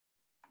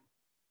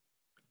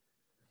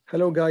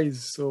Hello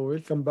guys, so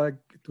welcome back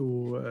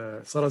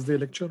to Thursday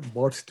lecture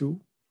part 2,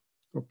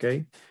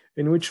 okay,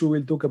 in which we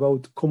will talk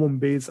about common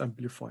base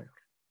amplifier.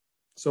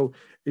 So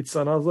it's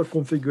another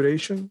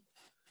configuration,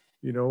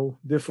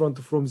 different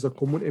from the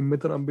common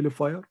emitter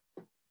amplifier.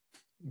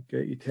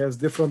 Okay, it has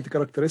different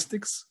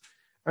characteristics,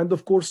 and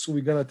of course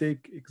we're gonna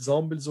take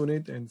examples on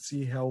it and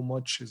see how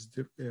much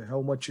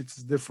it's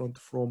different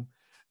from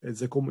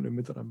the common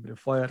emitter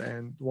amplifier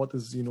and what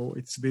is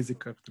its basic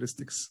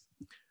characteristics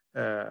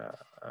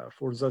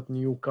for that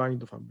new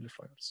kind of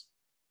amplifiers.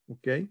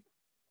 Okay,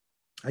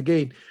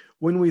 again,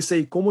 when we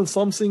say common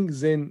something,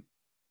 then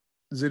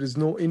there is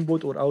no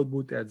input or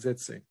output at that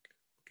thing.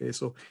 Okay,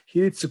 so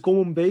here it's a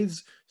common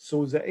base,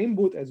 so the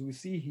input, as we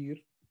see here,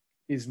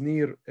 is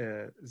near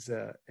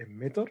the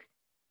emitter.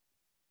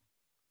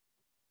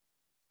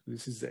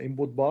 This is the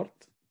input part.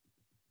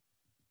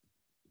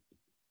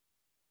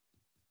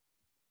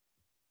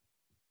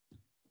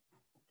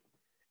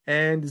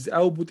 And the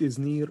output is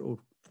near or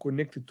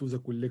connected to the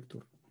collector.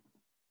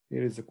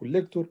 Here is the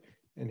collector,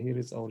 and here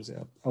is our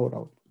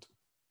output.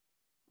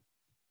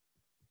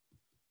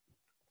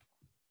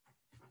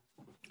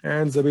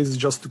 And the base is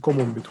just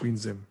common between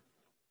them.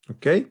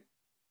 Okay.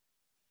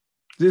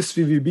 This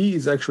VVB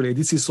is actually a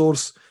DC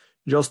source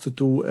just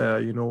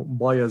to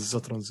bias the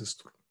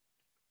transistor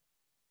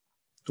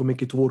to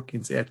make it work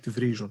in the active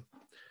region.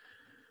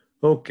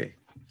 Okay.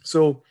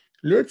 So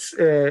let's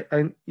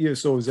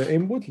so the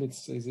input, let's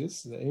say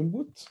this, the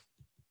input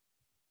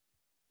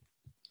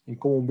in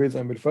common base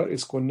amplifier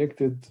is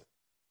connected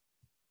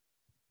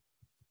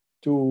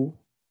to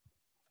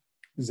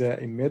the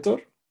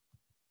emitter,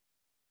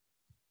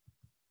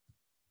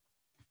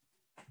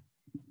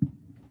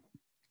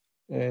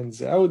 and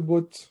the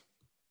output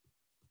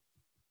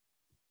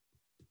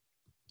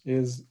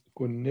is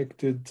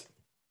connected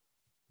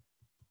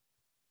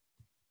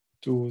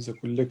to the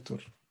collector.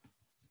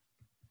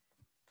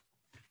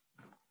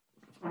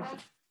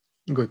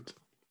 Good.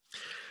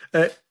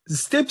 The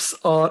steps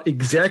are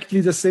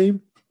exactly the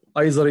same,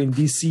 either in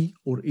DC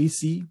or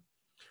AC.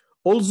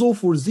 Also,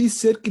 for these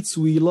circuits,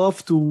 we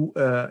love to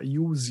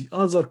use the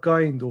other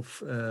kind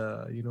of,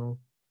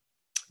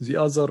 the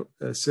other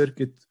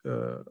circuit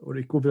or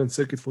equivalent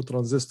circuit for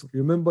transistor.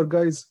 Remember,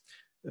 guys,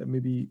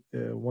 maybe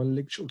one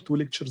lecture or 2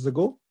 lectures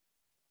ago,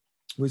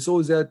 we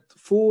saw that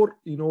 4,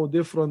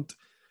 different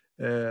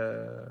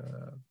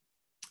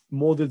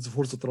models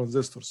for the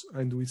transistors,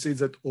 and we say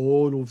that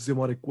all of them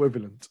are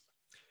equivalent.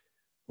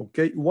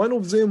 Okay, one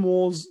of them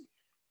was,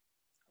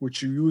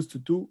 which you used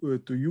to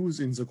use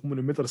in the common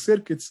emitter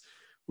circuits,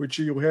 which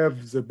you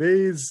have the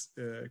base,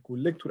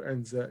 collector,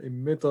 and the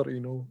emitter,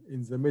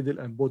 in the middle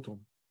and bottom.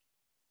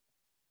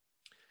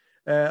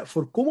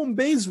 For common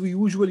base, we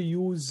usually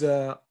use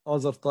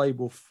other type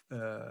of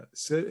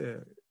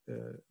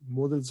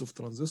models of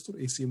transistor,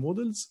 AC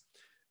models,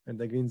 and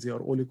again they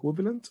are all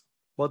equivalent.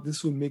 But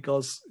this will make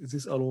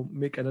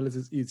make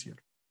analysis easier,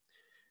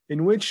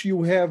 in which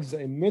you have the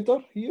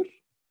emitter here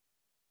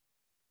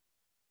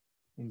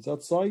on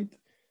that side,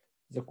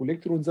 the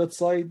collector on that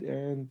side,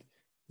 and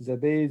the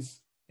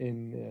base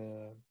in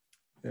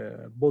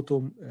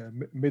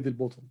middle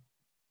bottom.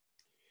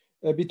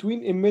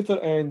 Between emitter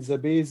and the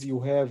base, you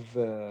have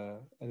a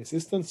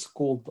resistance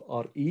called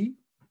RE,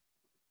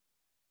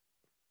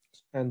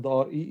 and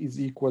RE is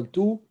equal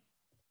to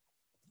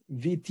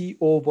VT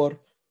over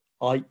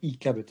IE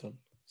capital.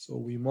 So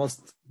we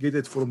must get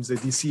it from the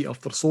DC.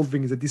 After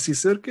solving the DC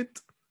circuit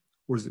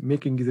or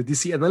making the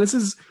DC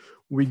analysis,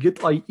 we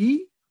get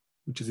IE,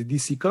 which is a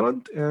DC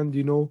current, and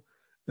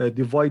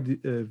divide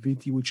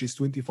VT, which is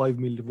 25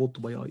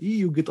 millivolt by IE,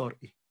 you get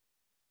RE.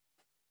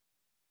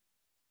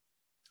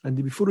 And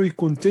before we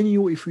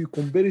continue, if we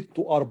compare it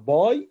to R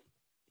pi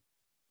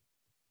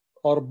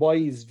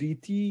is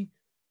VT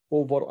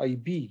over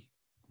IB.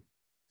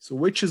 So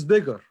which is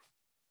bigger?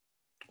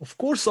 Of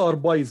course, R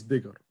pi is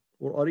bigger,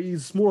 or RE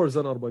is smaller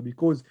than R pi,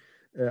 because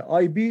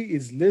IB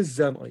is less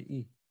than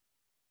IE.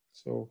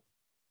 So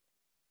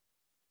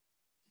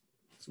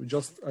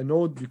just a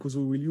note, because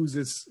we will use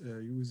this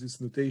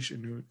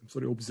notation,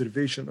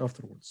 observation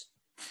afterwards.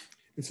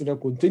 Let's now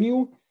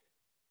continue.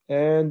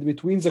 And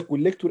between the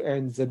collector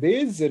and the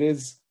base, there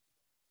is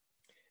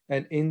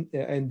a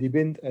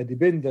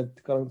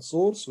dependent current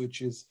source,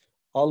 which is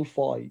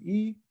alpha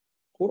IE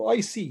or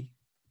IC.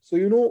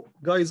 So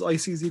guys,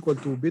 IC is equal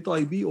to beta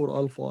IB or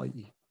alpha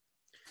IE.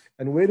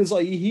 And where is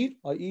IE here?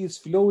 IE is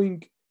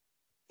flowing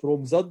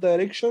from that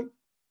direction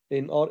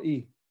in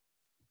RE.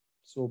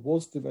 So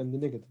positive and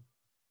negative.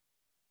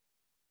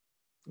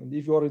 And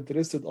if you are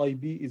interested,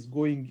 IB is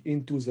going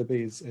into the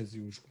base as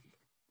usual.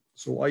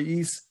 So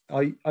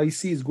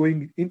IC is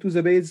going into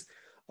the base,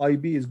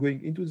 IB is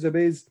going into the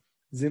base,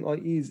 then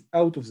IE is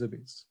out of the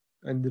base.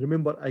 And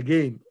remember,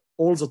 again,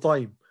 all the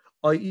time,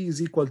 IE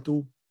is equal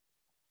to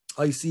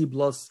IC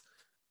plus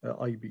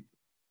IB,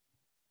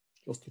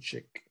 just to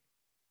check.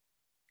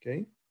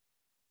 Okay.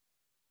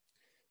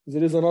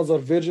 There is another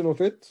version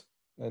of it,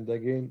 and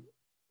again,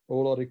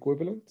 all are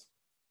equivalent.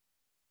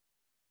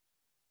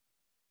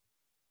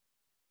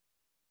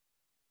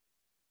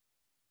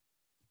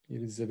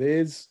 Here is the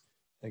base.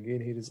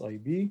 Again, here is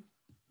IB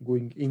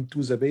going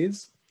into the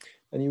base.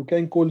 And you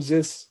can call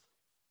this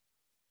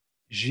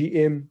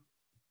GM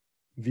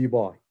V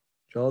by,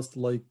 just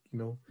like, you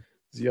know,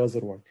 the other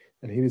one.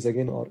 And here is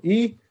again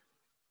RE.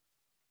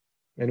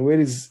 And where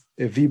is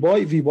V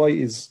by? V by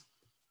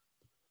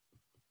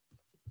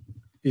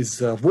is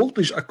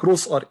voltage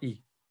across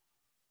RE.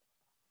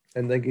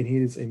 And again,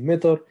 here is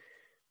emitter,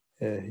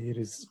 here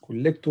is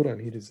collector, and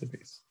here is the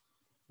base.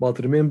 But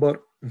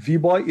remember, V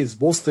by is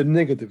positive,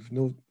 negative.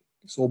 No,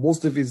 so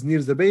positive is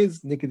near the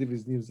base, negative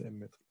is near the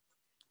emitter.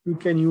 You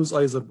can use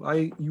either.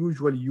 I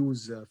usually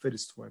use the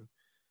first one,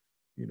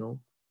 you know,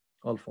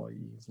 alpha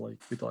E is like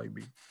beta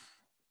IB.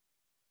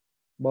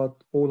 But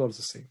all are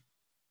the same.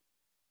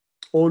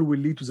 All will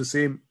lead to the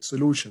same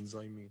solutions,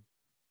 I mean.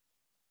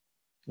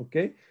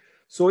 Okay,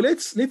 so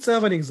let's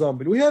have an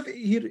example. We have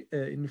here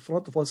in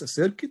front of us a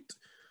circuit.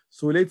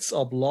 So let's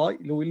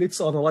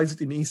analyze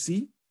it in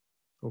AC,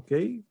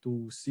 okay,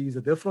 to see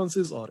the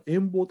differences, our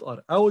input,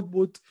 our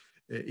output,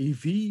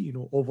 EV, you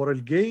know, overall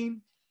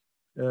gain,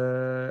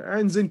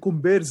 and then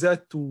compare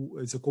that to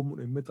the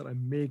common emitter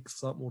and make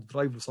some or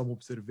drive some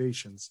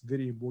observations,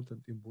 very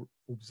important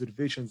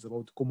observations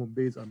about common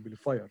base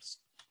amplifiers.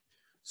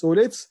 So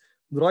let's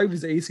drive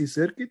the AC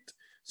circuit.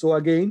 So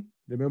again,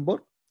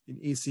 remember, in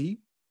AC,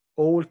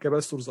 all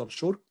capacitors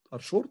are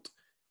short.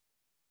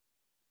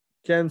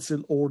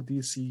 Cancel all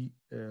DC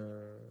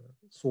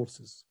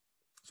sources.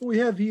 So we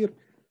have here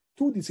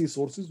two DC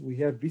sources. We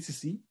have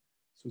VCC.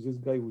 So this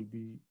guy will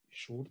be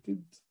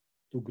shorted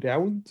to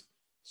ground.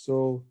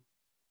 So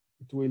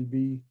it will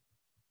be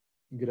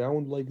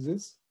ground like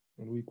this.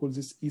 And we call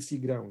this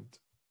EC ground.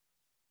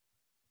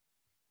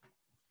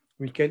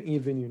 We can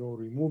even, you know,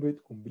 remove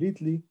it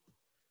completely,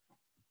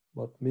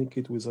 but make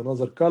it with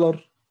another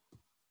color,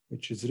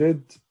 which is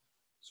red,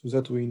 so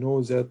that we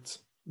know that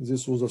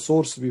this was a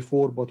source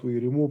before, but we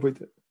remove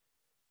it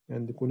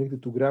and connect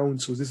it to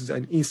ground. So this is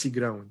an AC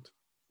ground.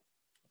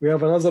 We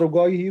have another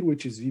guy here,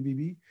 which is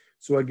VBB.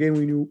 So again,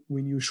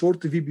 when you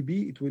short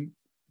VBB, it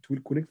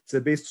will connect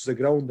the base to the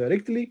ground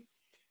directly.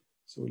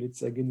 So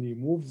let's again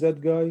remove that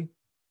guy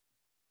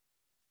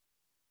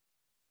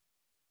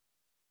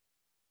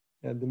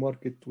and mark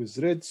it with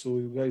red, so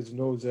you guys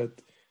know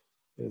that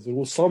there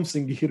was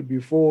something here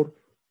before,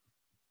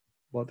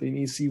 but in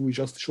AC we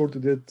just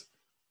shorted it.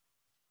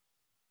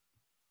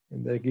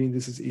 And again,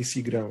 this is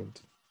AC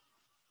ground.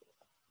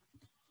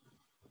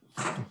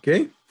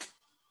 Okay.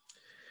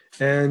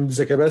 And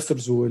the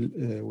capacitors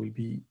will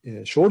be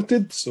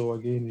shorted. So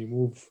again,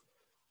 remove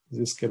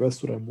this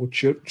capacitor and put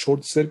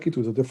short circuit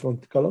with a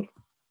different color.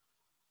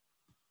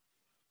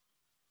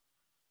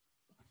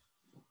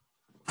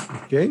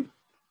 Okay.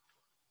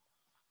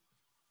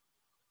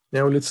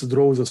 Now let's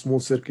draw the small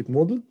circuit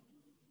model.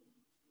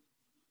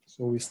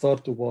 So we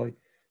start by,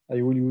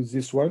 I will use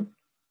this one.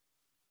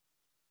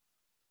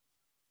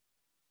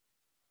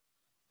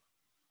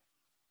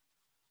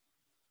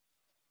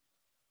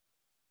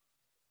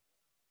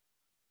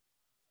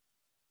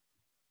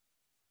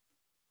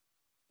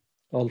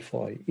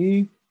 Alpha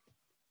IE,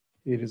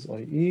 here is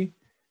IE,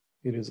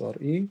 here is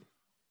RE,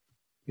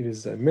 here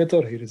is the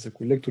emitter, here is the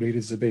collector, here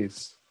is the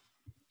base.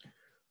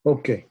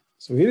 Okay,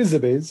 so here is the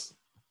base.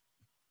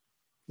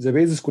 The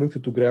base is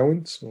connected to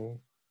ground, so,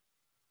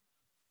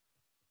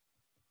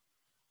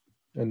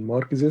 and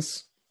mark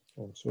this.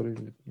 Oh, sorry,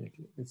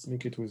 let's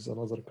make it with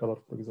another color,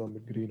 for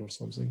example, green or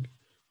something.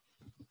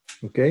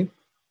 Okay.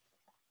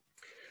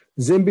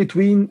 Then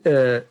between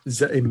the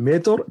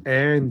emitter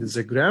and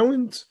the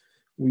ground,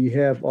 we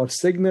have our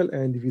signal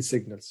and V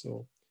signal.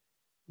 So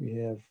we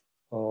have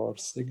our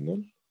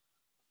signal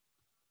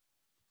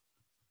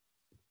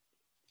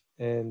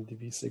and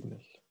V signal.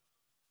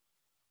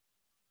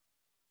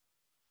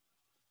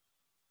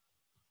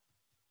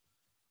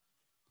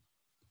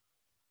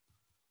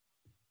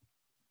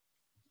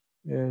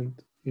 And,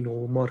 you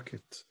know, mark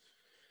it.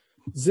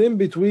 Then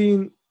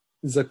between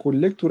the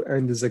collector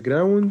and the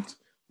ground,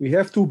 we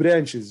have two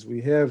branches.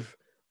 We have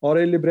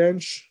RL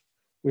branch,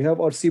 we have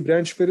RC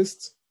branch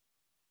first.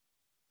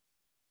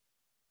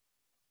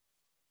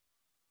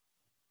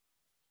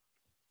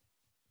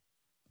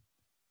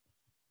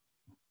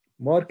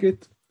 Mark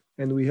it,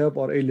 and we have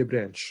our RL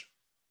branch.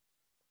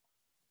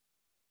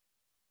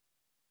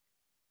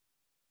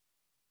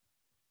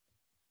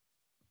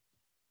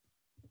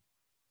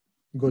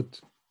 Good.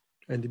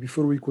 And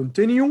before we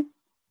continue,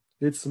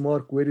 let's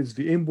mark where is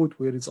the input,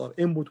 where is our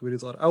input, where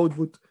is our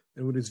output,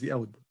 and where is the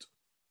output.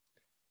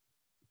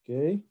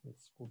 Okay,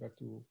 let's go back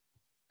to,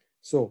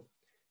 so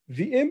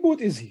the input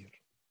is here.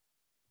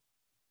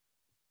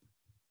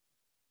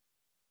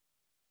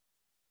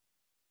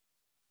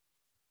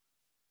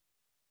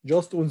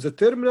 Just on the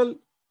terminal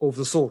of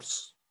the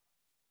source,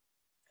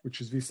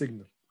 which is the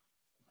signal,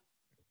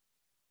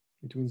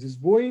 between this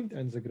point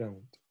and the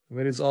ground.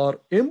 Where is our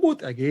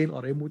input? Again,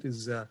 our input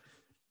is the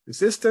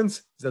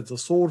resistance that the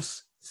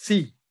source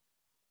C.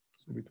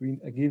 So between,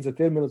 again, the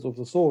terminals of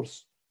the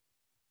source,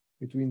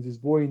 between this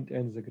point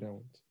and the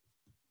ground.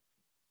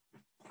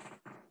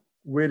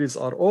 Where is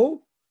our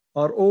O?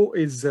 RO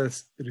is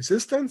the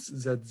resistance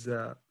that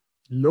the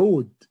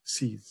load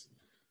sees.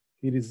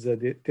 Here is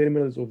the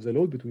terminals of the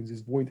load between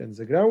this point and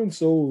the ground.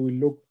 So we will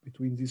look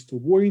between these 2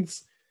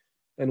 points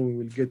and we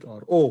will get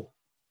RO.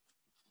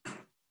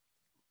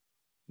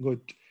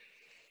 Good.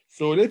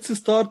 So let's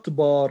start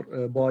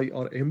by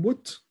our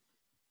input.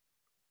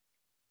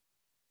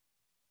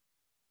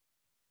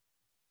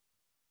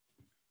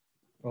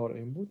 Our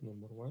input,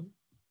 number 1.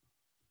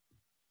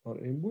 Our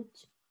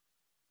input.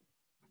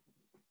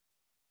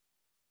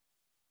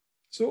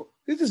 So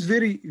this is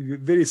very,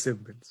 very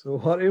simple.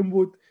 So our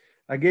input,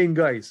 again,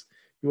 guys,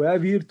 you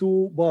have here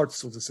 2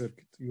 parts of the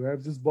circuit. You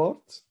have this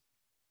part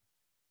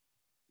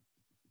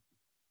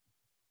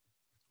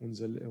on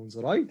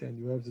the right, and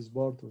you have this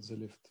part on the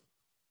left.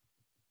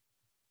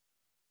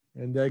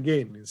 And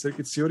again, in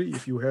circuit theory,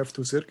 if you have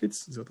 2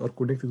 circuits that are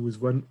connected with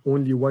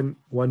only one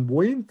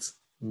point,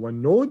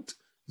 one node,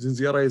 then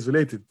they are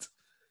isolated.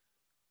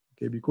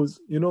 Okay, because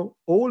you know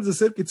all the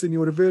circuits in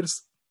your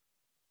reverse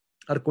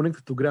are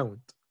connected to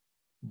ground,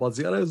 but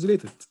they are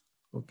isolated.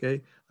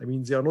 Okay, I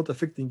mean they are not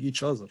affecting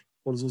each other,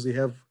 although they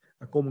have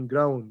a common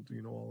ground,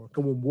 you know, a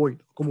common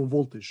point, a common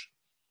voltage.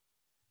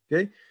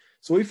 Okay,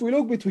 so if we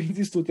look between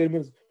these 2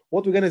 terminals,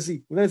 what we're gonna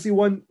see? We're gonna see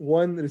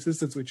one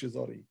resistance, which is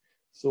Re.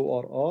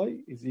 So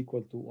Ri is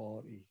equal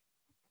to Re.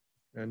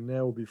 And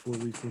now before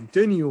we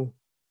continue,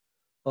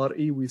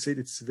 Re, we said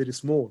it's very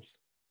small.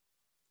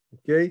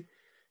 Okay,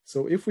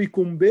 so if we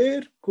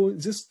compare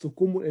this to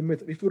common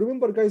emitter, if you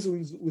remember, guys,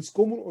 with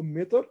common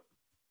emitter,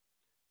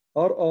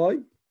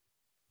 Ri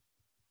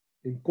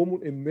in common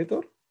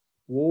emitter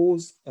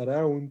was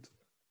around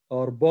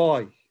R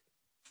pi.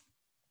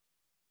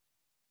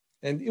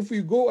 And if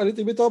we go a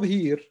little bit up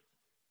here,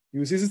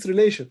 you see this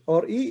relation.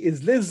 Re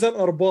is less than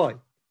R pi.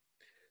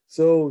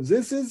 So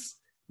this is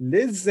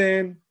less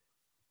than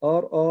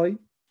Ri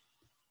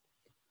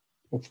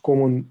of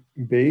common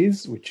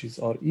base, which is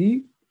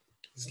Re,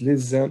 is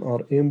less than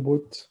our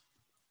input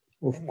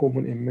of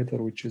common emitter,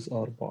 which is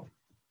R pi.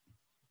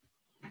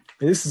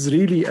 And this is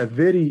really a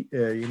very,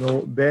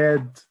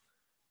 bad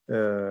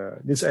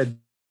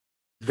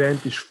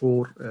disadvantage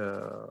for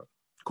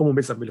common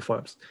base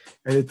amplifiers.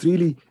 And it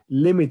really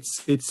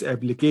limits its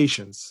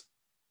applications.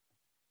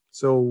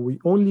 So we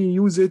only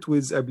use it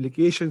with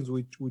applications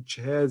which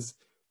has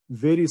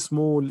very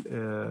small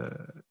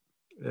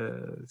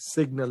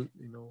signal,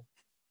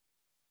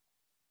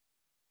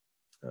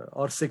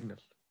 R signal,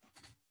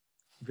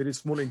 very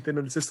small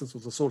internal resistance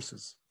of the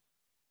sources,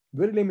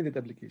 very limited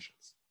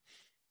applications.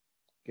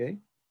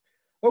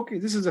 Okay,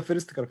 this is the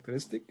first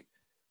characteristic.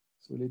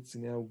 So let's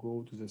now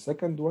go to the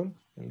second one,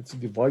 and let's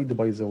divide,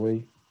 by the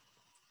way,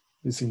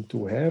 this in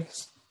 2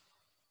 halves.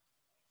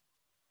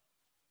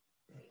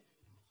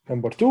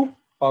 Number 2,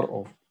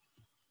 RO.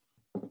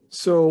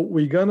 So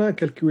we're gonna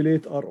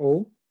calculate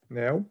RO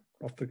now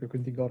after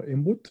calculating our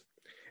input.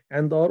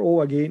 And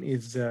RO again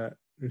is the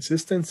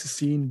resistance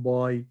seen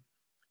by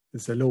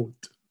the load.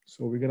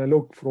 So we're gonna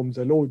look from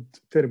the load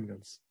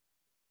terminals.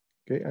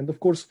 Okay, and of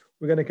course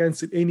we're gonna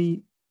cancel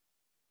any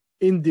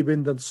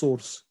independent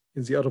source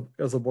in the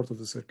other part of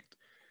the circuit.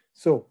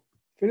 So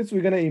first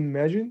we're gonna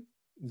imagine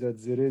that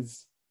there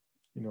is,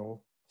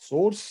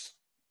 source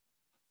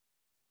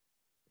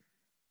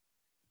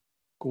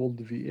called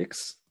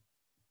Vx,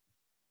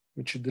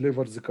 which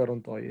delivers the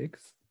current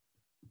Ix,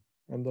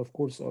 and of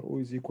course RO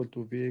is equal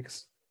to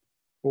Vx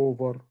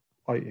over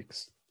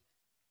Ix.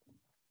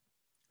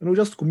 And we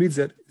just complete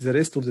the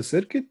rest of the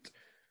circuit.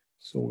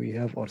 So we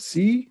have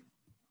RC,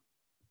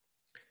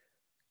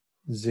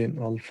 then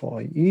alpha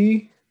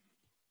IE,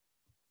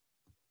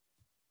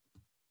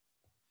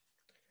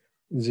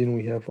 then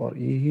we have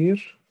RE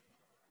here,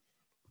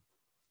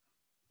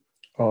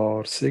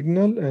 R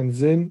signal, and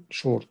then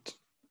short.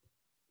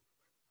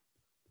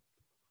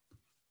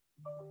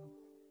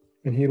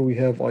 And here we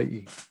have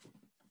IE.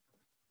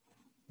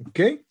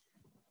 Okay.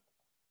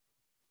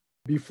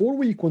 Before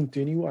we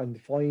continue and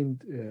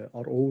find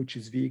RO, which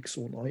is Vx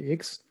on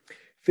Ix,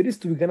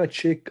 first we're gonna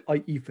check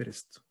IE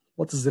first.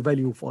 What is the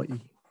value of IE?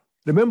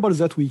 Remember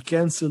that we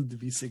canceled the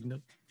V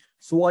signal,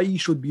 so IE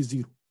should be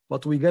 0.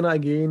 But we're gonna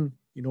again,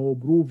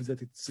 prove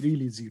that it's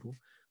really 0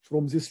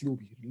 from this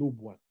loop here, loop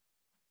 1.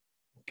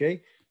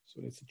 Okay,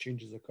 so let's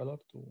change the color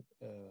to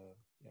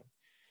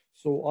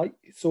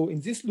So in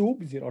this loop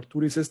there are 2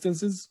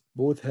 resistances,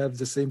 both have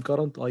the same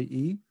current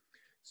IE.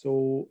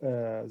 So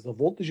the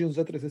voltage in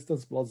that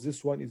resistance plus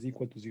this one is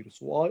equal to 0.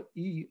 So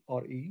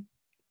RE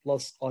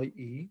plus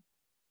IE,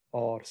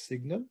 R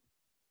signal,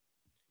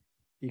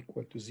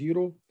 equal to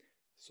 0.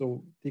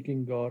 So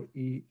taking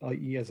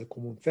IE as a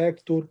common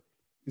factor,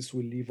 this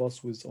will leave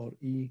us with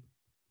RE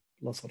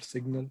plus R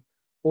signal.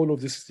 All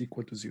of this is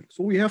equal to 0.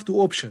 So we have 2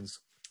 options,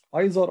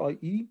 either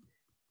IE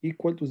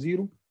equal to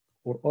 0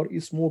 or RE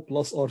small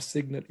plus R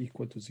signal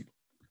equal to 0.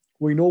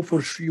 We know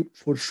for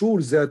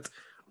sure that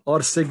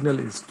R signal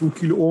is 2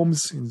 kilo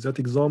ohms in that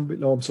example.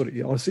 Oh, I'm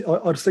sorry,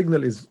 R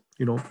signal is,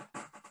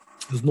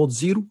 is not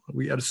 0.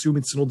 We assume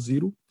it's not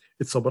 0.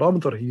 It's a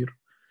parameter here.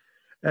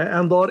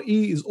 And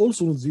RE is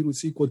also not 0.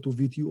 It's equal to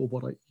VT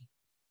over IE.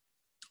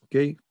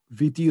 Okay,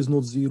 VT is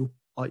not 0,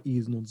 IE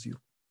is not 0.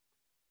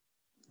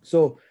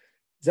 So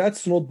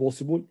that's not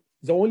possible.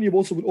 The only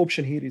possible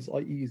option here is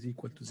IE is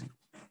equal to 0.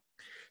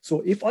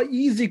 So if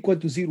IE is equal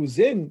to 0,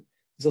 then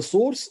the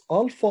source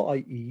alpha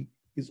IE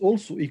is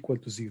also equal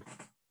to 0.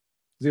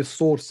 This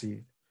source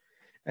here.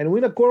 And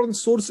when a current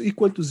source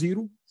equal to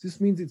 0, this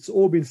means it's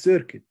open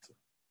circuit.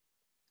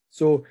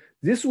 So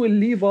this will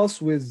leave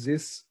us with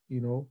this,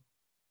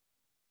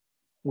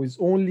 with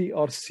only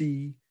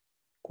RC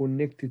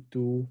connected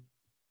to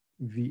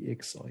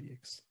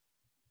VXIX.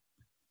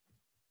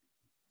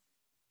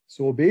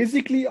 So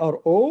basically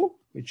RO,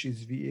 which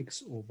is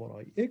Vx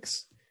over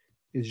Ix,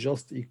 is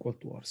just equal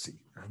to RC.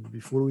 And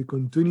before we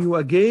continue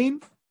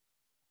again,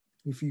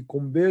 if you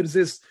compare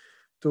this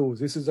to,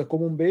 this is a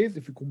common base,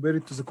 if you compare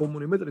it to the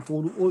common emitter,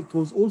 it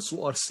was also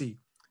RC.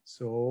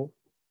 So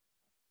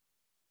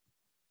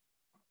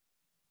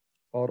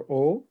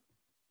RO,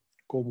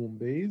 common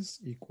base,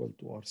 equal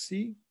to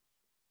RC,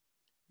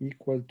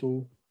 equal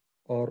to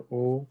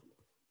RO,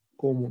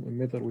 common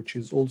emitter, which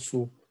is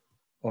also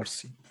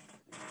RC.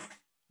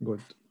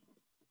 Good.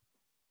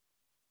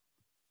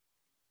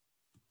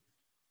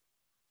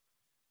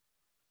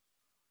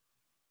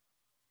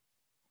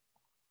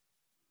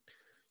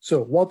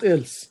 So what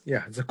else?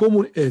 Yeah, the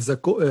common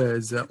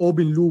the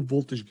open loop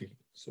voltage gain.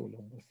 So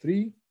number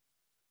 3,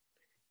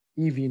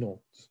 EV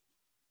naught,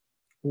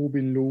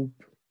 open loop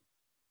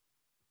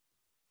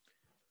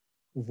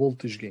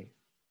voltage gain.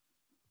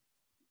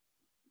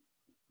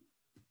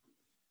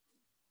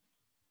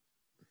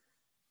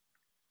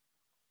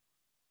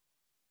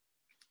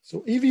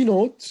 So EV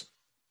naught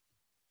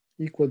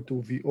equal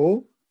to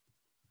VO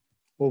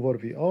over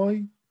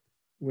VI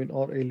when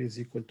RL is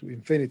equal to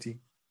infinity.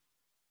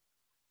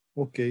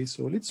 Okay,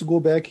 so let's go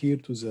back here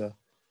to the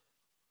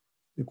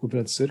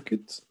equivalent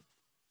circuit.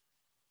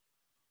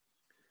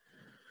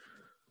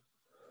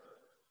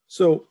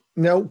 So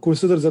now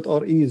consider that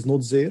RE is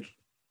not there.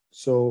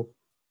 So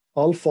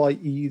alpha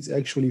E is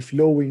actually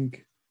flowing,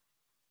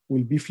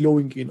 will be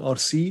flowing in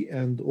RC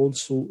and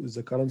also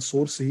the current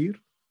source here,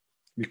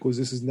 because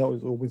this is now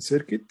an open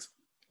circuit,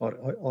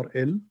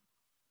 RL.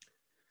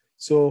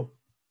 So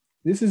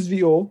this is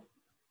VO.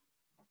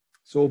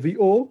 So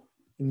VO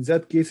in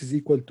that case is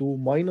equal to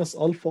minus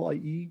alpha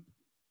IE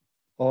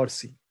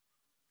RC.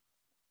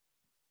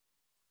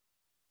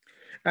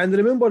 And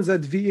remember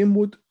that V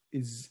input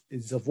is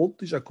the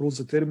voltage across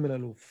the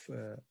terminal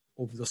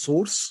of the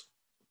source,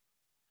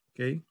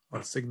 okay,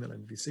 R signal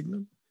and V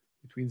signal,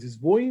 between this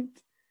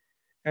point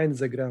and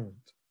the ground,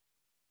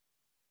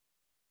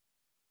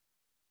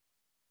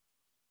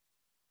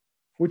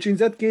 which in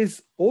that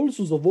case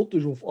also the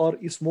voltage of R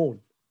is small.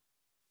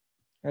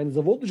 And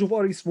the voltage of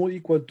R is small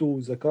equal to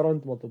the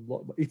current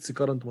multiplied by its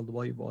current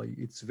multiplied by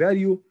its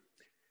value.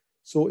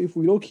 So if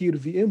we look here,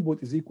 V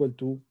input is equal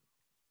to,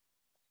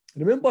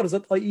 remember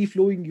that IE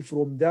flowing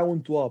from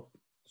down to up.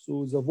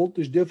 So the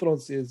voltage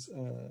difference is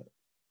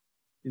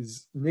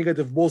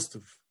negative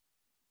positive,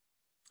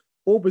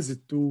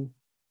 opposite to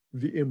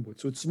V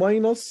input. So it's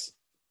minus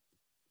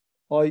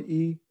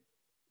IE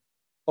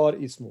R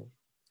is small.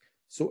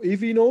 So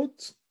EV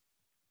naught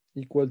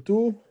equal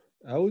to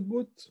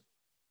output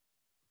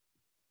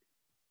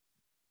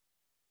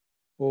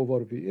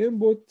over V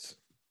input.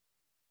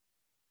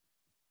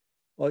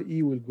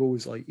 IE will go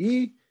with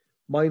IE,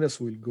 minus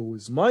will go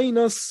with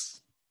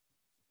minus.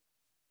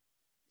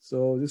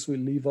 So this will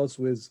leave us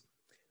with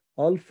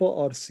alpha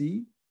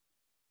RC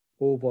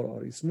over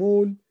RE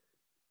small,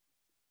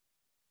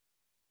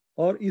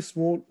 RE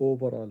small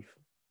over alpha.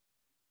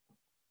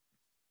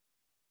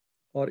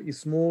 RE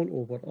small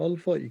over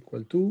alpha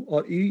equal to,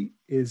 RE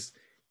is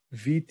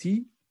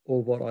VT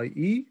over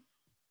IE,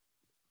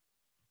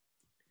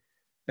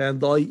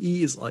 and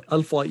IE is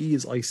alpha E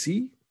is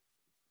IC.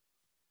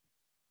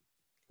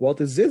 What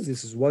is this?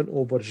 This is 1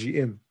 over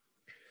GM.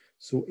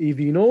 So EV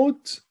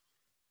naught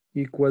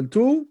equal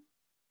to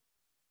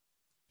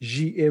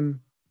GM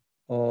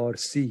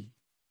RC.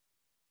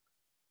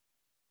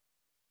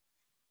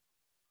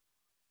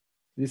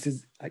 This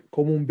is a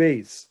common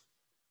base.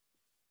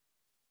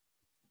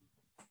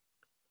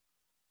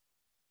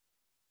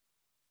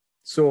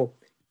 So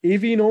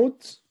EV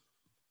naught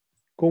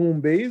common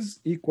base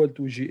equal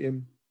to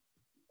GM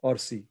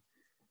RC.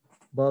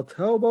 But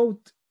how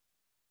about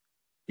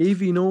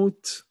EV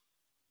naught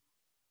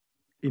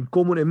in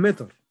common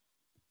emitter?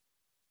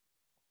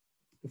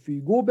 If we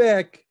go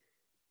back,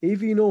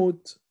 EV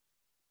naught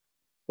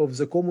of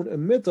the common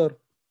emitter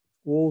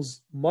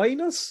was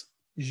minus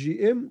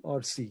GM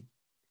RC.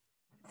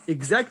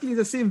 Exactly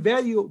the same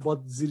value,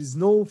 but there is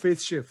no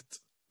phase shift.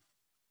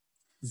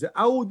 The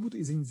output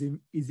is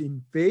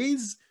in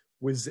phase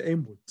with the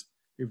input.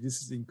 If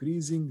this is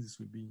increasing, this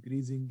will be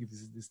increasing. If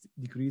this is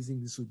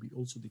decreasing, this will be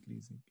also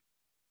decreasing.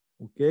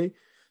 Okay,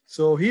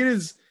 so here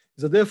is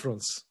the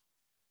difference.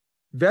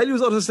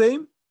 Values are the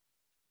same,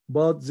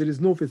 but there is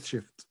no phase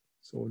shift.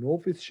 So no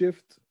phase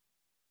shift.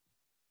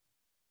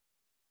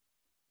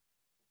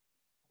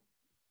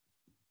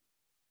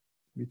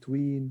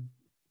 Between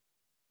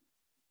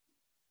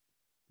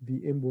the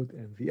input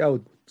and the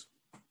output.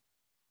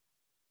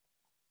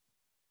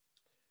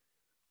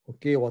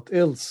 Okay, what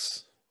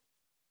else?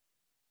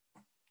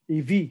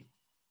 AV.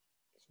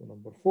 So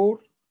number 4,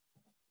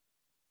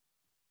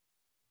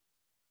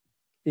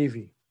 AV,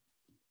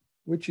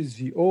 which is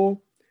VO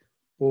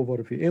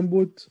over V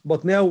input.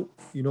 But now,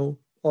 you know,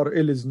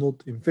 RL is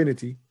not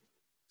infinity.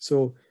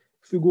 So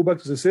if we go back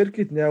to the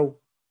circuit now,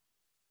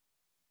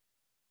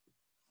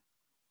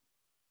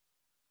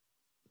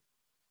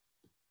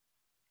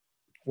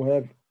 we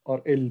have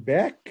RL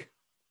back.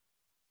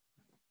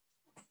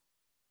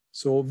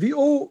 So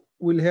VO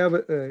will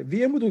have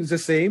V input is the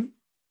same.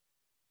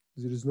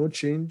 There is no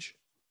change.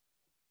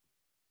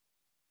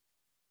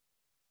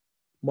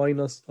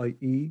 Minus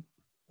IE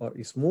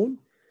RE small.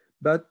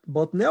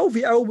 But now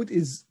V output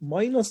is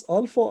minus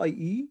alpha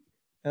IE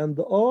and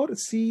the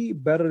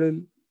RC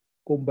parallel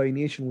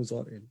combination with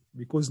RL,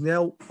 because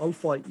now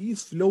alpha IE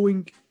is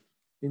flowing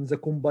in the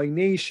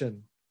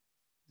combination.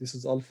 This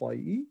is alpha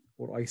IE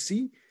or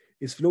IC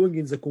is flowing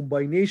in the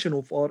combination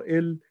of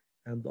RL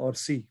and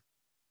RC.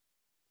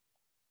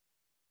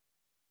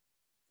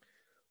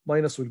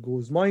 Minus will go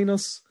with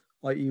minus,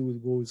 IE will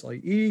go with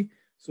IE.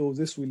 So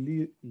this will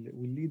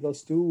lead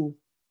us to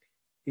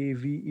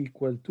AV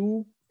equal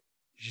to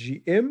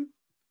GM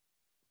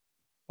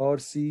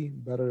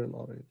RC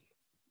parallel RL.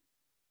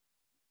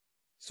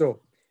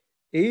 So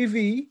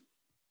AV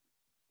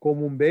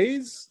common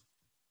base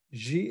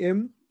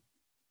GM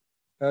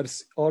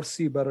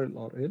RC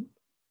parallel RL,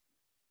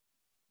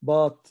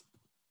 but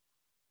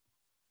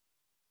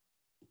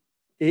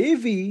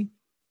AV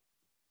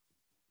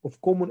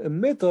of common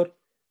emitter,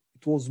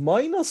 it was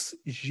minus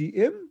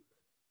GM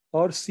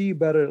RC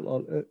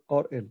parallel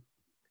RL.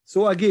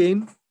 So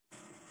again,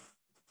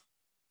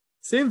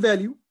 same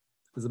value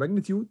as the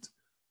magnitude,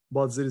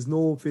 but there is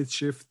no phase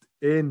shift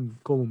in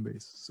common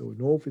base. So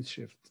no phase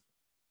shift.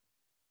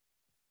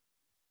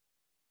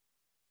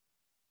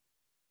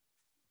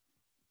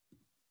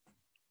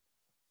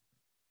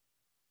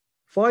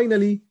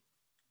 Finally,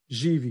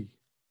 GV,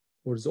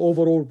 or the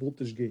overall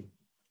voltage gain.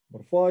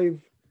 Number 5,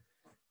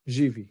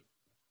 GV.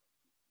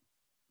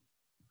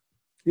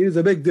 Here is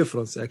a big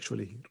difference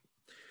actually here,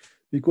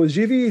 because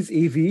GV is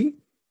AV,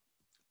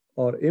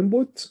 our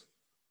input,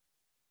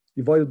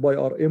 divided by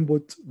our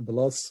input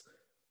plus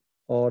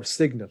our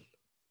signal.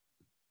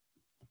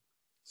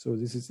 So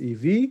this is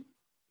AV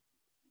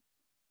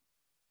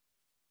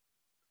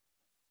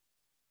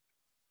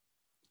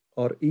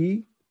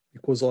RE,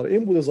 because our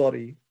input is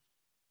RE.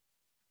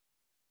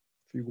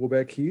 If you go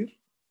back here,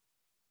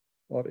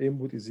 our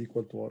input is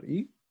equal to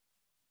RE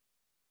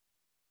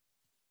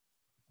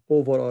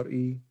over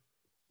RE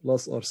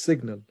plus our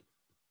signal.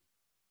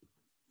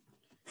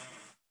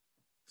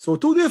 So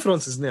two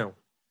differences now.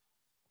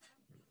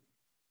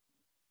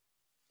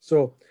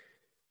 So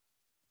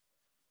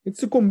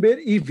let's compare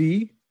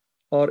EV,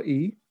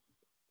 RE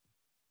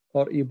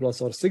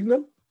plus our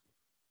signal.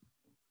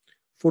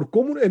 For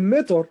common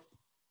emitter,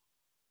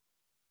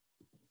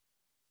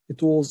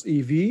 it was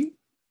EV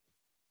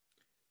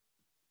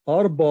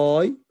R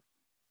by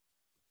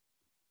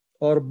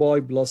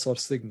plus our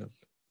signal.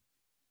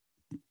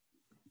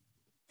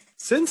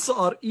 Since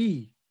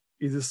RE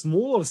is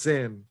smaller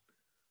than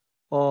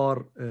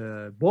R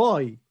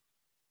by,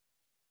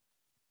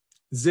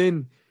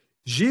 then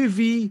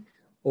GV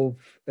of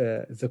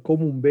the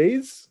common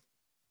base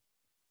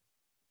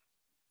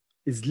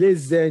is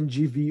less than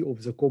GV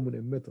of the common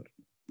emitter.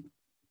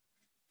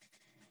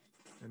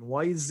 And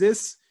why is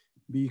this?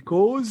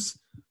 Because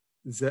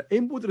the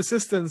input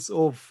resistance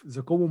of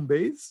the common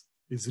base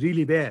is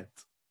really bad.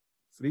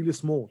 It's really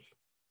small.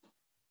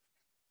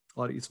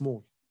 RE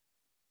small.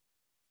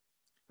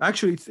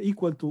 Actually, it's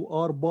equal to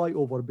R by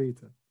over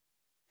beta.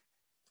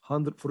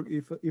 100 for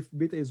if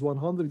beta is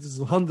 100, this is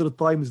 100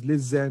 times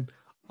less than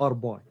R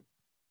by.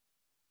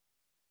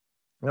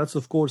 That's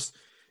of course,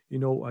 you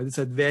know, a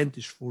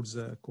disadvantage for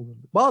the common.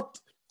 But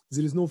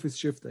there is no phase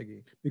shift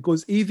again,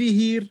 because EV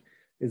here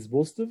is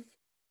positive,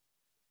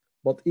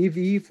 but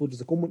EV for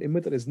the common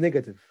emitter is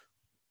negative.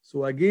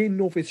 So again,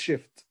 no phase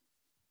shift.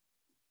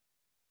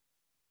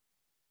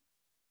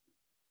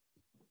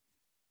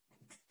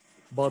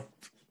 But,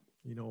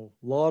 you know,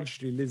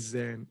 largely less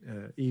than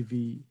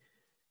EV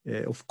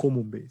of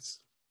common base.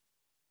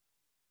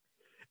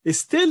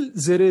 Still,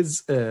 there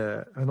is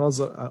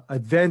another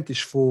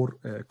advantage for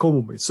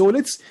common base. So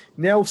let's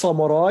now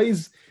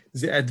summarize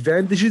the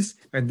advantages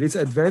and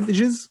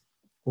disadvantages,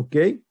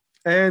 okay?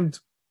 And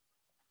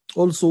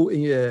also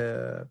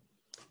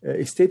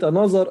state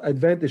another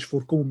advantage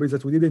for common base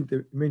that we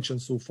didn't mention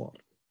so far,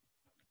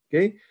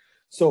 okay?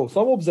 So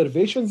some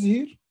observations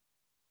here.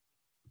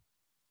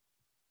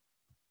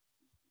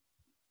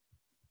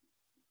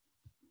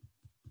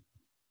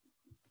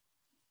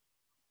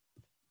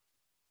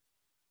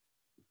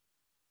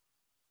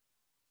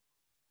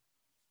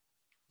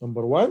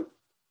 Number 1,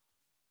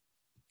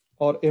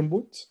 our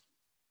input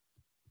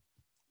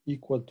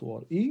equal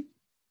to RE.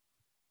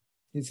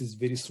 This is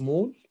very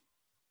small.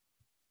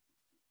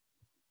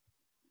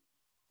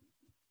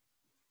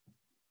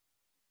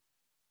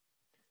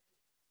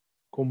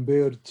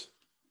 Compared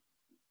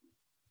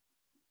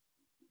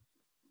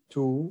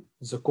to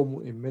the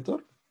common emitter.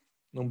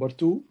 Number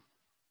 2,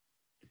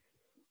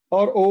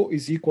 RO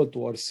is equal to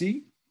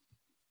RC,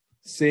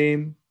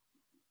 same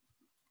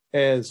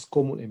as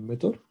common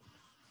emitter.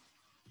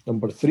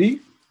 Number 3,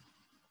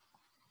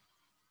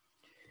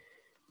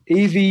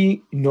 AV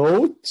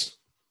naught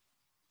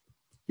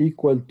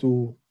equal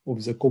to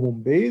of the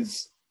common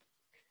base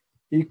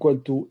equal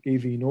to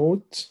AV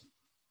naught.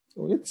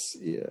 So let's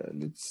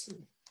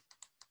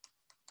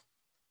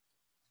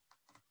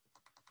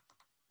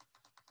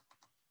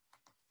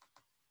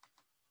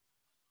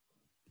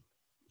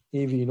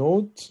AV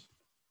naught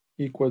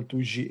equal to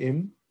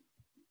GM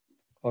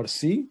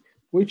RC,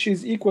 which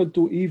is equal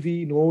to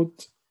AV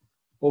naught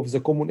of the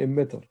common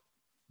emitter.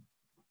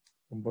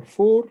 Number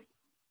 4,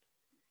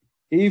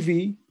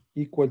 AV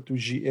equal to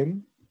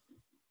GM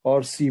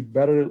RC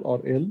parallel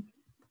RL,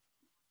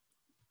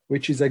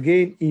 which is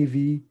again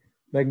AV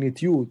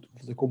magnitude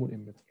of the common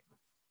emitter.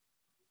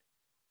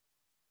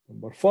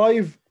 Number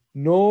 5,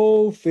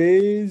 no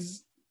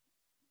phase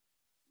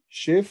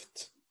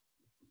shift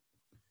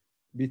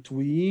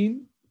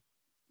between,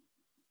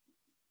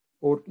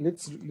 or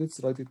let's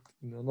write it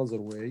in another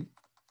way.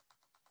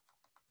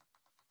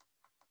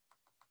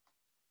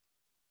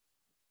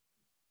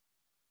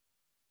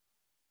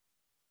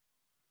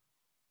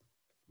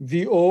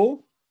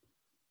 VO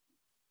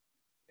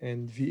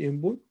and V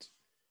input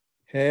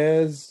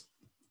has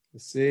the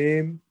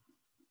same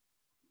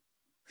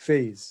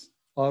phase,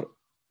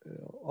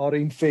 are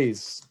in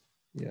phase.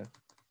 Yeah.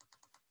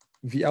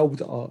 V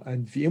out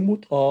and V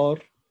input are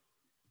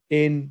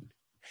in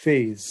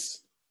phase.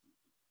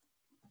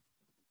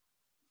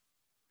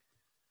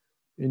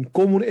 In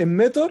common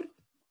emitter,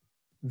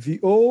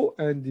 VO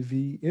and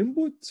V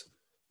input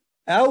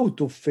out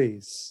of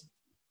phase.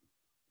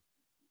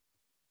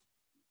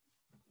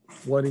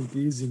 One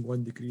increasing,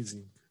 one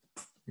decreasing,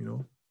 you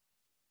know.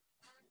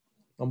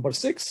 Number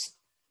 6,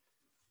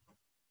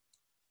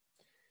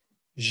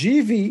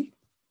 GV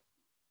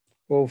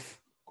of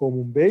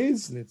common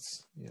base,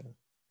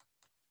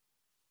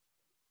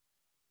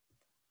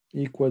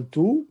 equal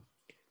to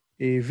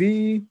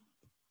AV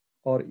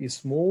RE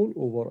small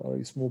over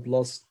RE small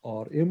plus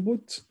R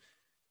input.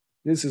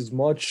 This is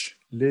much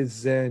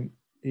less than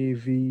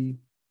AV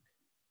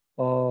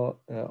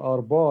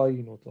R by,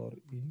 not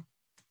RE.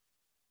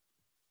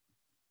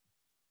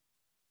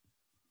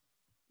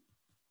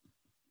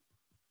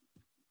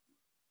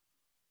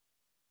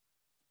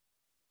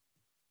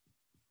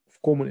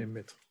 Common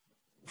emitter.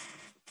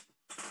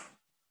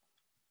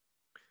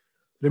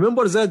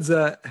 Remember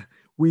that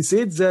we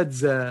said that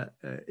the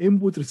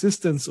input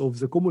resistance of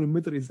the common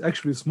emitter is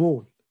actually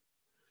small.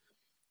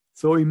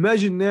 So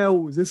imagine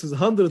now this is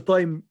 100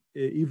 times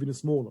even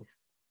smaller.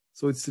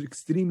 So it's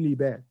extremely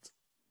bad.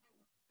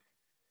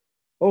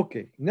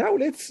 Okay, now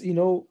let's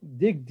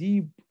dig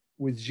deep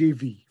with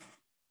JV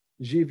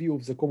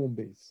of the common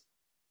base.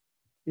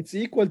 It's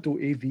equal to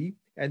AV,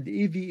 and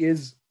AV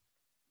is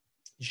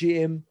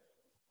GM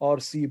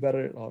RC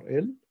parallel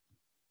RL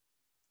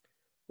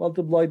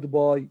multiplied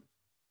by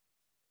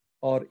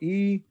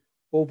RE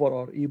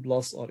over RE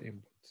plus R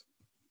input.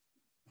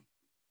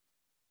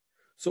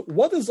 So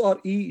what is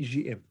RE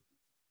GM?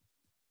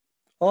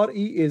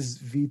 RE is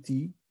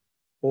VT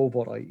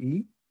over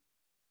IE,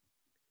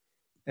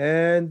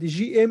 and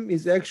GM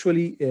is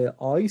actually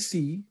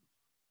IC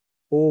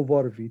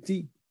over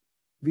VT.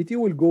 VT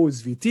will go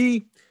as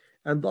VT,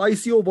 and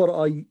IC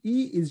over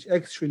IE is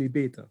actually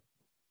beta.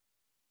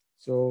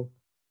 So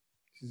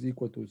is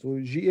equal to, so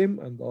GM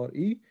and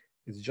RE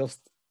is just,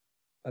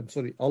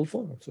 alpha,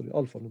 not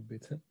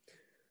beta,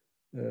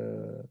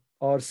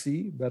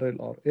 RC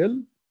parallel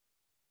RL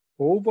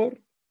over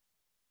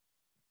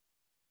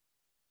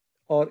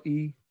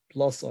RE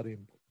plus R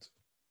input.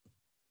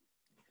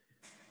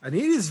 And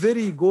here is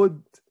very good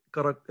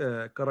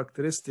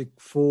characteristic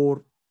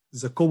for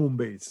the common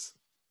base.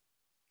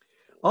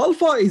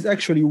 Alpha is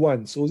actually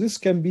 1, so this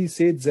can be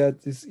said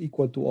that is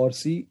equal to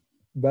RC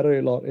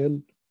parallel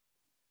RL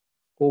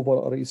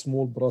over RE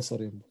small plus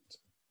R input.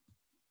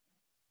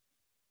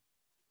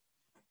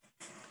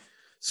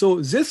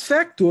 So this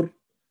factor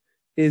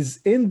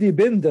is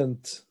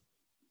independent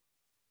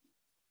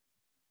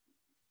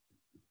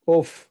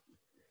of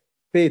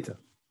beta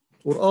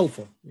or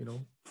alpha,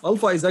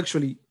 Alpha is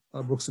actually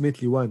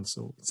approximately 1,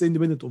 so it's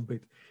independent of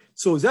beta.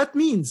 So that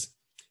means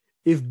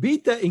if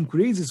beta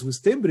increases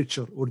with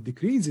temperature or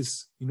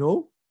decreases,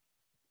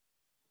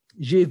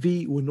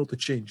 JV will not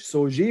change.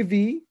 So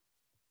JV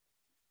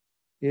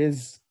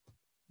is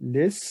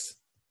less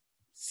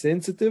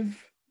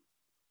sensitive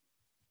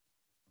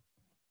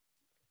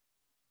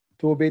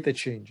to beta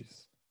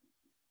changes.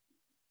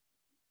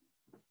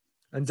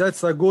 And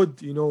that's a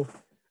good,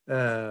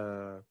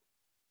 a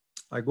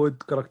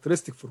good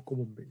characteristic for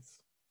common base.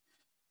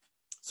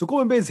 So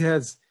common base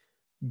has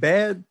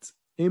bad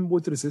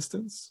input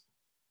resistance.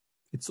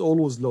 It's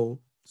always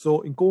low.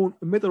 So in common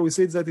emitter, we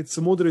said that it's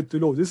moderate to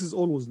low. This is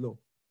always low.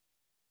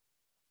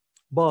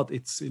 But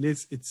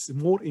it's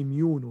more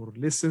immune or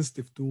less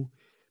sensitive to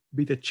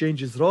beta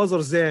changes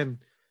rather than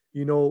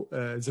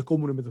the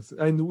common emitters,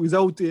 and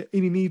without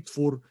any need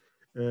for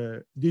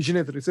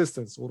degenerate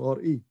resistance or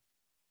RE,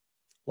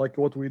 like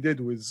what we did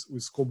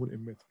with common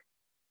emitter.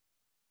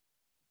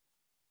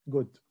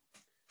 Good.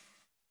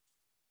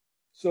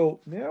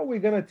 So now we're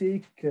gonna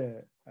take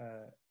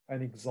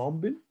an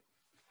example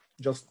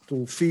just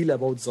to feel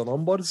about the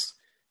numbers,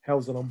 how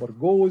the number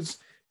goes,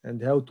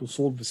 and how to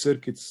solve the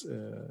circuits,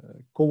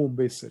 common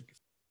base circuits.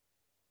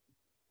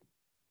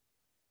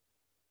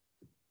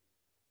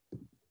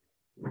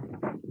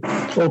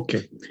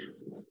 Okay,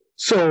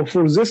 so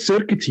for this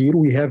circuit here,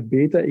 we have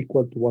beta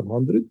equal to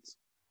 100.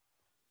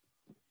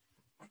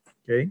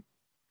 Okay,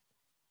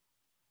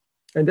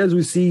 and as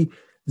we see,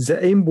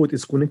 the input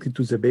is connected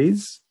to the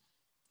base,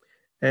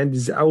 and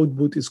the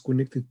output is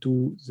connected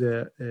to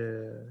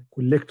the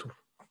collector.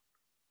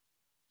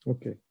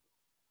 Okay,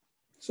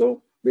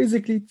 so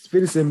basically it's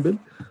very simple.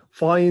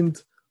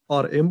 Find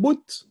our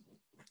input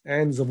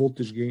and the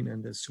voltage gain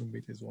and assume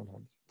beta is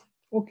 100.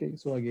 Okay,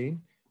 so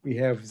again, we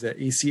have the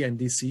AC and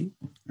DC.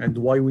 And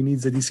why we need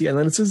the DC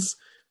analysis?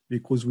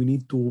 Because we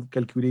need to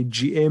calculate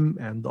GM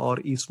and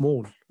RE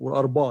small or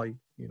R by,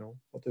 you know,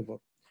 whatever.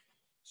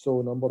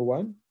 So number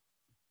one,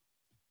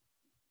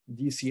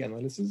 DC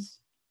analysis.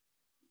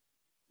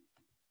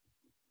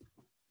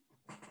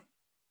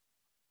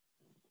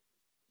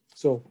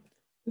 So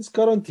this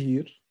current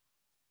here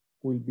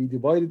will be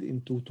divided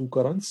into two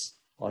currents,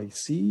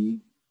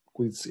 IC,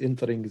 because it's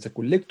entering the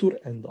collector,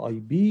 and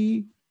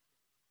IB,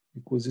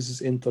 because this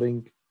is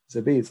entering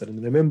the base.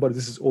 And remember,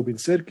 this is open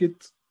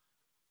circuit,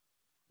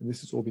 and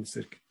this is open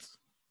circuit.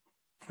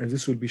 And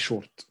this will be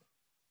short.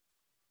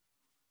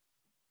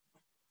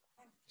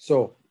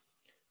 So,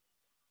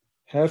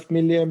 half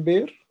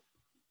milliampere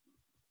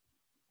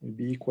will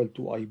be equal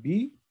to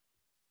IB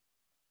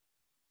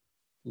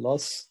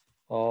plus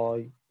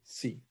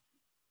IC,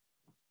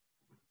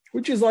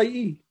 which is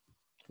IE,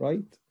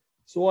 right?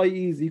 So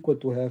IE is equal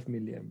to half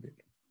milliampere.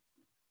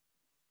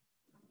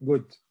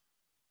 Good.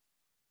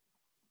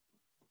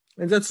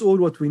 And that's all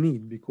what we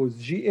need, because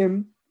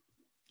GM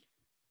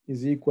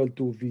is equal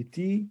to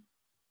VT,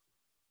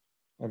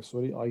 I'm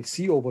sorry,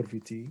 IC over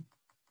VT.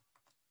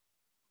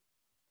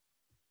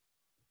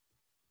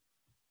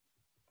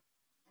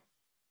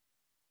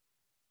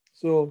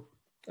 So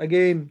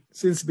again,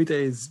 since beta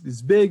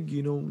is big,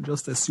 you know,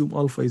 just assume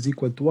alpha is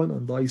equal to 1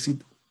 and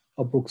IC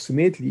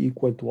approximately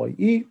equal to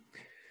IE.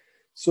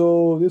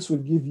 So this will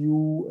give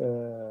you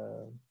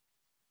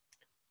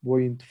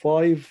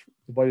 0.5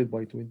 divided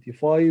by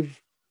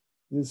 25.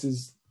 This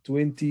is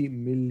 20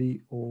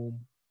 milliohm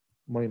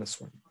minus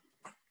 1.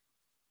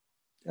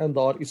 And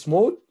R is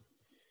small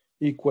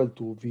equal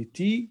to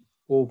VT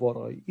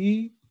over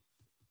IE,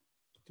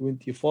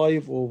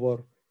 25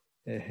 over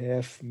a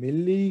half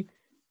milli.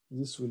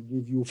 This will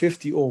give you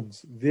 50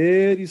 ohms,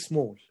 very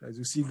small. As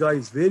you see,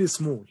 guys, very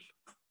small.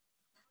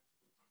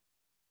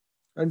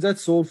 And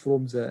that's all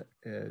from the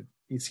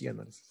AC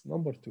analysis.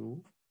 Number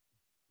two,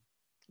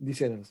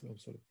 DC analysis, I'm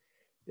sorry,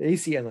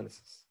 AC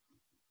analysis.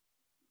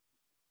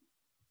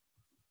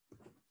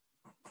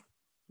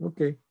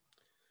 Okay,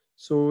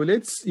 so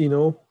let's, you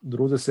know,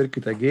 draw the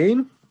circuit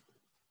again.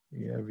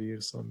 We have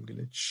here some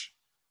glitch.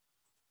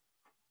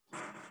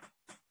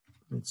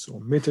 Let's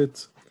omit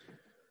it.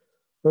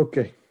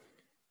 Okay.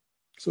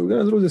 So we're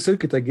gonna draw the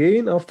circuit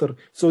again after.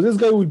 So this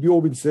guy will be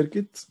open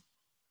circuit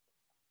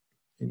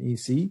in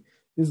AC.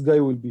 This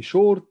guy will be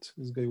short.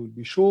 This guy will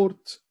be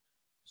short.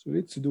 So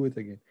let's do it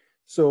again.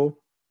 So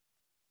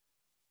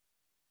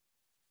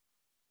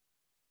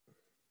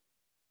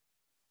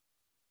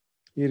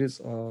here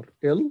is our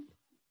L.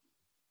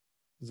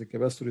 The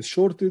capacitor is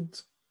shorted.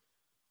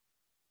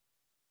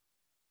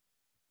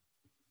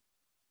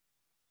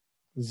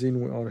 Then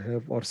we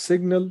have our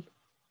signal.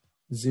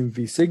 Then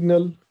V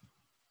signal.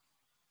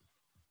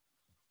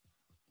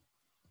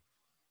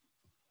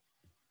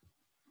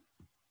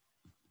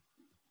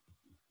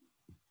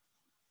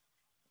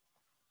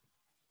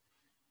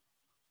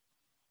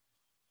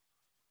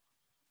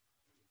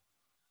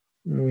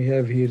 We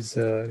have here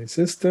the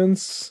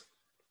resistance,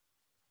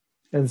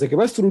 and the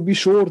capacitor will be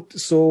short,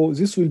 so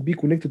this will be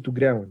connected to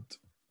ground.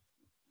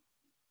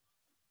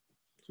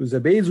 So the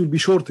base will be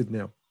shorted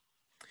now.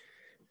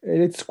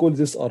 Let's call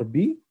this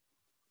RB.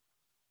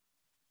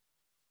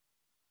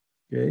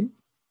 Okay.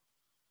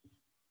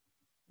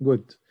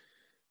 Good.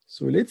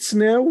 So let's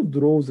now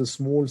draw the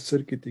small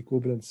circuit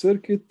equivalent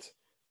circuit.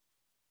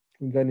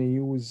 I'm gonna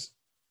use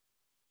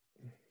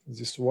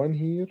this one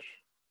here.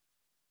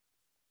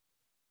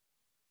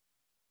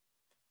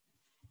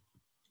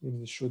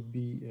 This should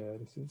be a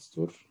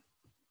resistor.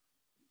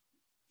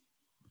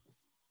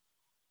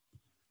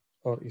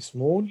 R is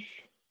small.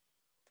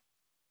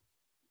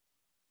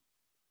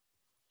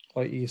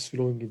 IE is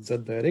flowing in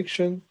that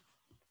direction.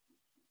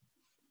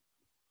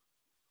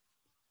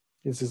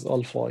 This is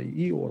alpha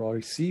IE or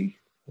RC,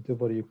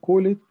 whatever you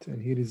call it.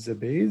 And here is the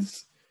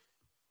base,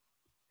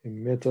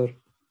 emitter,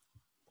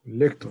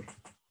 collector.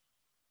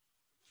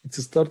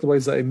 It's started by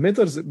the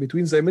emitters.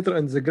 Between the emitter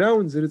and the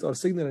ground, there is our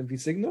signal and V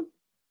signal.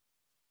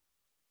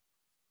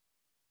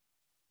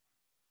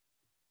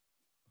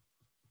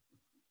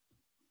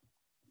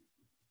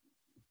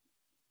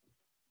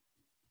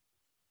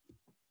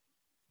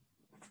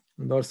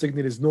 And our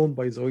signal is known,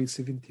 by the way,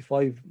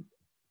 75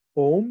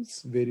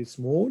 ohms, very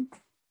small.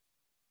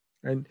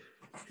 And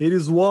here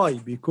is why,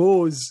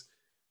 because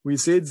we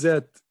said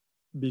that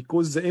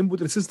because the input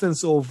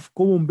resistance of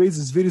common base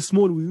is very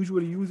small, we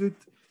usually use it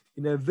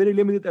in a very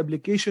limited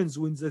applications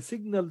when the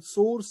signal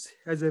source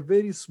has a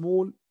very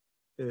small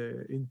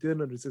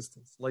internal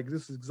resistance. Like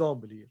this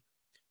example here,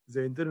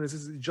 the internal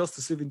resistance is just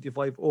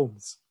 75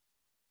 ohms.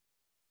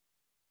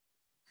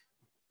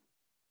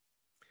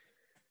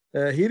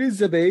 Here is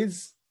the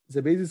base.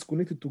 The base is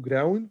connected to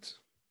ground.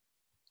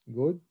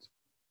 Good.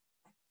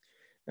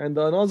 And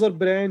another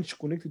branch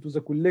connected to the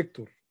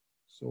collector.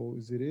 So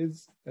there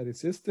is a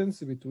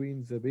resistance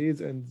between the base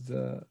and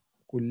the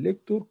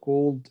collector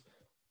called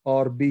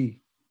RB.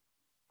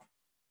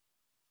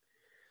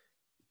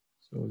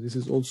 So this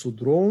is also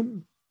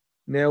drawn.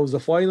 Now the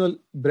final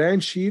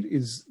branch here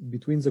is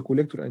between the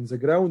collector and the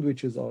ground,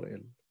 which is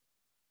RL.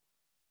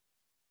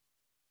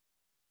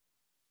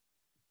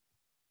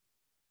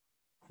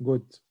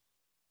 Good.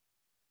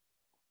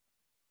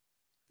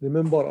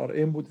 Remember, our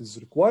input is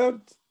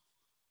required.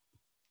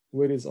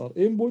 Where is our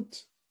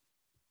input?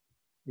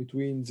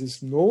 Between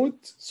this node,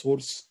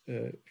 source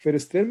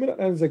first terminal,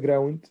 and the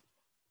ground,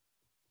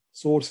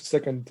 source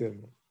second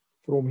terminal.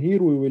 From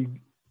here, we will,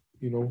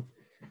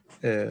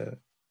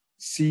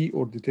 see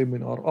or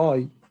determine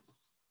Ri,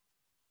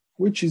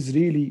 which is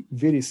really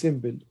very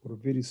simple or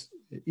very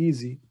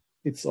easy.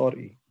 It's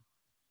Re.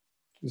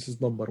 This is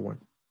number one.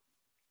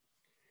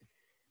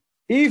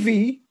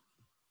 AV,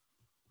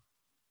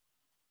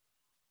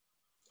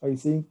 I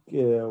think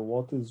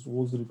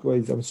was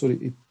required. I'm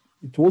sorry,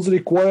 it was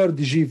required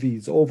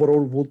GV, the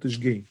overall voltage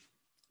gain.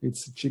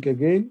 Let's check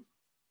again.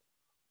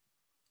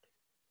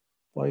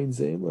 Find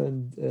them,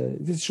 and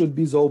this should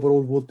be the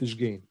overall voltage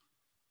gain.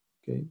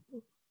 Okay,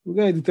 we're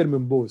going to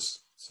determine both.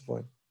 It's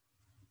fine.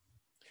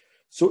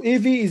 So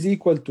AV is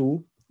equal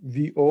to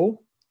VO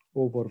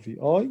over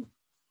VI.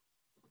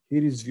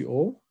 Here is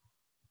VO,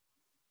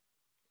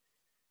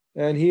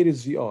 and here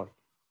is VI.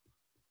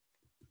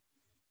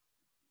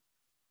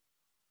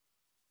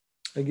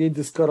 Again,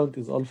 this current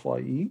is alpha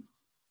E,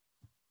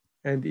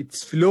 and it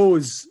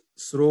flows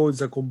through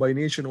the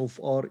combination of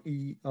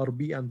RE,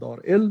 RB, and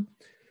RL.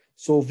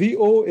 So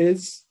VO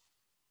is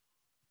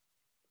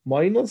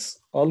minus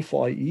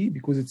alpha IE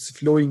because it's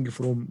flowing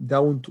from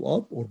down to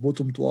up or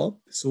bottom to up.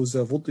 So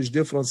the voltage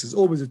difference is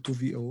opposite to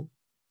VO.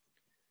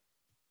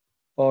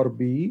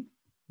 RB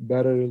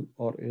parallel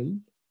RL.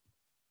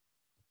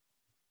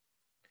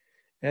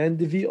 And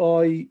the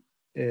VI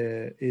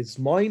is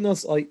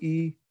minus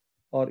IE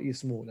RE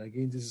small.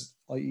 Again, this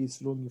IE is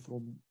flowing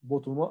from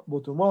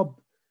bottom up.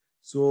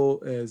 So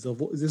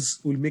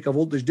this will make a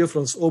voltage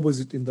difference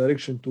opposite in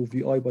direction to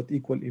VI but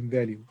equal in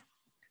value.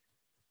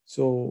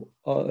 So,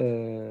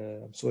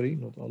 sorry,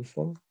 not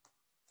alpha.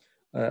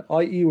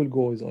 IE will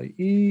go as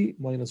IE,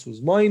 minus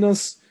was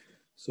minus.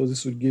 So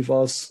this will give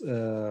us,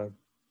 IE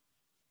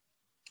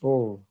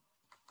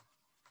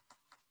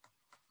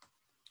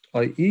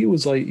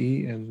was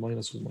IE and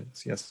minus was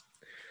minus, yes.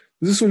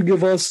 This will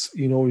give us,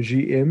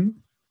 GM,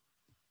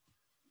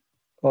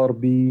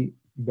 RB,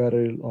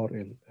 parallel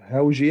RL.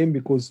 How GM?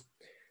 Because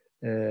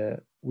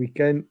we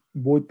can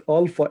put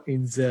alpha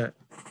in the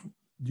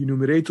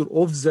denominator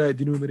of the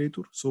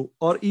denominator. So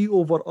RE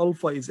over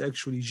alpha is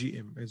actually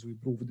GM, as we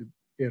proved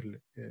earlier.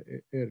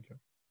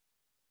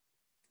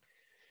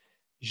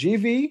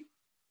 GV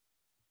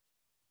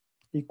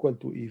equal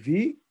to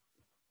EV,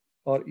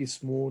 RE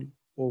small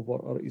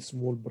over RE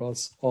small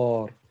plus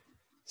R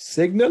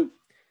signal.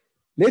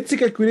 Let's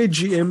calculate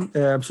GM.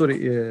 I'm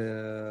sorry.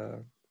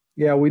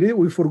 Yeah,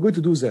 we forgot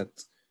to do that.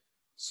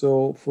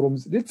 So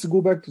let's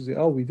go back to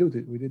the we did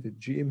it.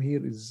 GM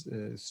here is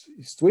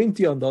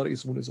 20 and RE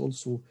small is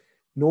also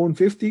known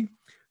 50.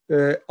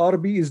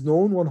 RB is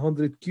known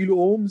 100 kilo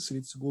ohms.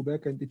 Let's go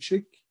back and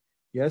check.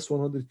 Yes,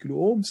 100 kilo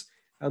ohms.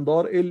 And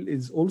RL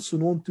is also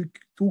known to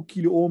 2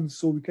 kilo ohms.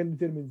 So we can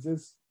determine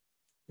this.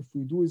 If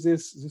we do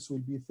this, this will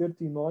be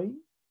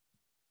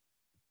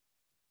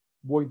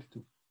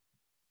 39.2.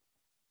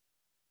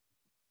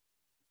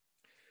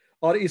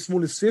 RE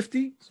small is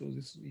 50. So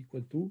this is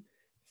equal to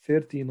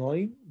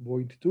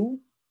 39.2,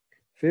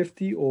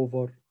 50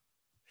 over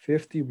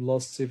 50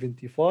 plus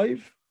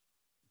 75.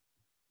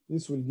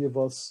 This will give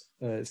us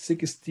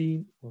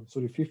 15,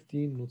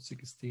 not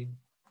 16.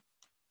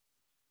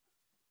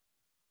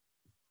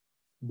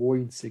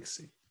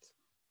 0.68.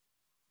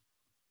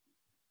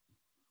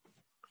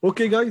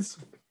 Okay, guys.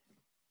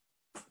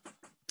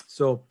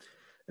 So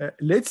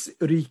let's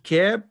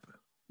recap,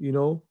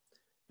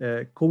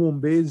 common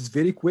base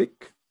very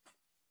quick.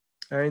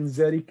 And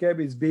the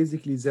recap is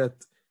basically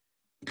that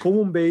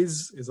common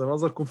base is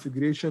another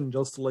configuration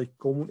just like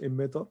common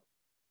emitter.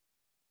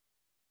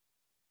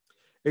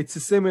 It's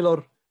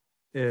similar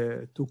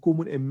to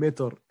common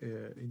emitter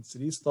in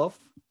three stuff.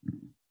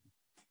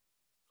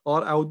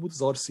 Our output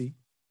is RC.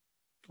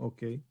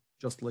 Okay,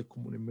 just like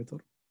common emitter.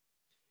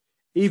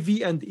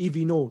 AV and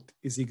AV node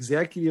is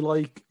exactly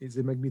like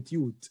the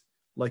magnitude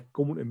like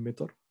common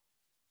emitter.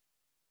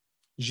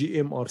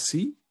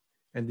 GMRC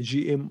and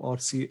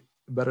GMRC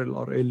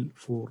parallel RL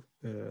for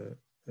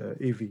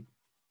AV.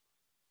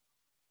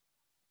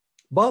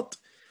 But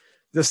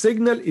the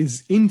signal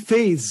is in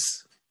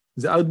phase.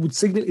 The output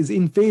signal is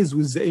in phase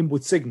with the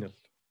input signal.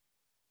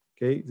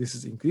 Okay, this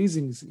is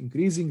increasing,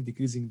 decreasing,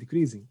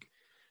 decreasing.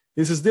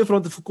 This is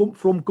different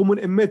from common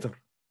emitter,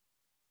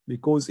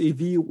 because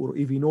AV or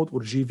AV naught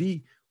or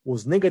GV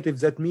was negative.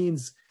 That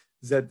means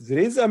that there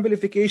is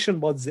amplification,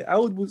 but the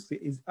output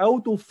is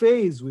out of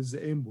phase with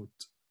the input.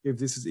 If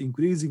this is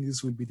increasing,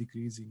 this will be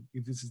decreasing.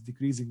 If this is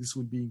decreasing, this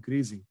will be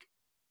increasing.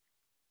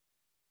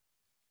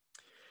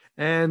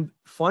 And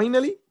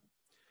finally,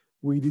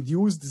 we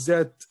deduced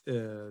that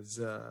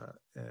the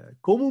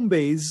common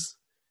base,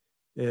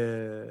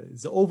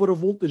 the overall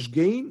voltage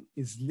gain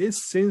is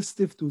less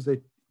sensitive to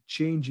the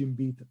change in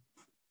beta.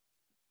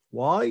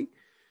 Why?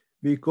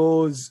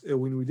 Because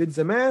when we did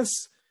the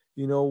math,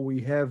 you know,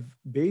 we have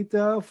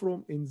beta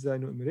from in the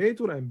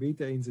numerator and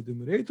beta in the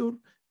denominator,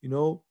 you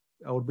know,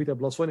 our beta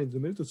plus 1 in the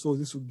numerator. So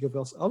this would give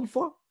us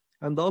alpha,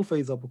 and alpha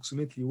is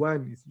approximately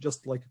 1. It's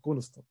just like a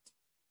constant.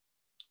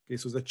 Okay,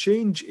 so the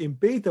change in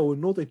beta will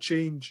not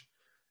change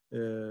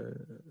the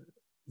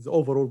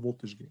overall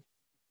voltage gain.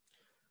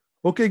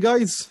 Okay,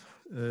 guys,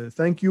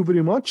 thank you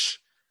very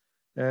much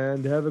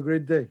and have a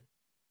great day.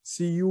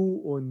 See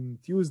you on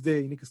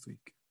Tuesday next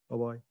week.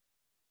 Bye-bye.